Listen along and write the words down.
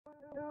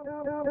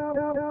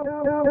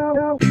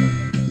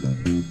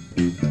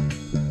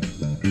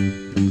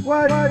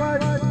What?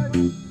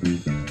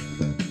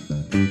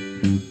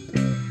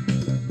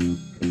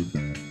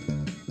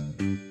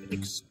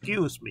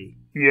 Excuse me.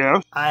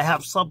 Yes. I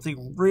have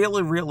something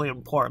really, really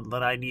important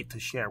that I need to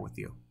share with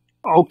you.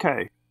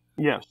 Okay.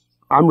 Yes.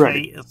 I'm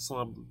ready. Okay, it's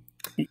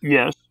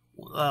Yes.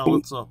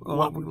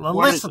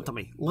 listen to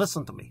me.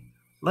 Listen to me.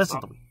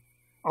 Listen to me.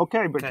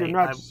 Okay, but Okay,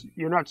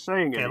 you're not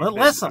saying Okay, anything.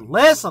 listen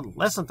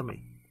to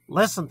me.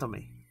 Listen to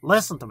me.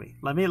 Listen to me.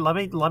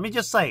 Let me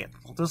just say it.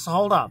 Just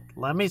hold on.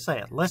 Let me say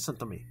it. Listen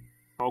to me.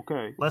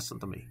 Okay. Listen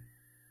to me.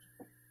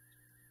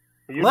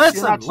 You're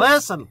not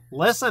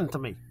Listen to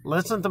me.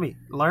 Listen to me.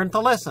 Learn to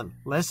listen.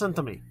 Listen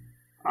to me.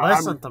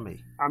 Listen to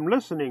me. I'm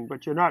listening,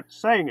 but you're not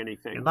saying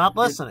anything. You're not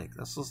listening.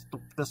 This is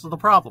the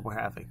problem we're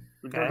having.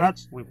 Okay?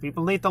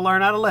 People need to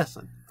learn how to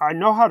listen. I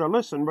know how to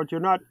listen, but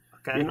you're not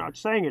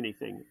saying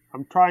anything.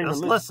 I'm trying to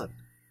listen.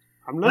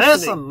 I'm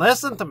listening.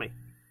 Listen to me.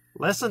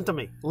 Listen to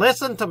me.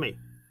 Listen to me.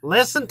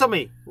 Listen to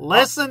me.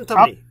 Listen to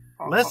me.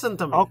 Listen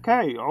to me.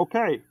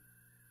 Okay.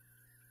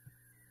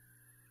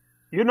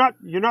 You're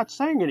not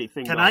saying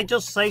anything. Can I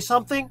just say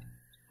something?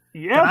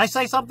 Yes. Can I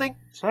say something?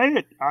 Say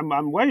it.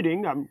 I'm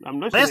waiting. I'm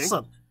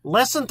listening.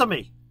 Listen to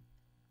me.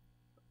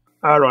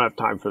 I don't have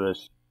time for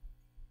this.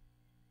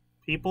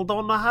 People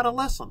don't know how to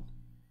listen.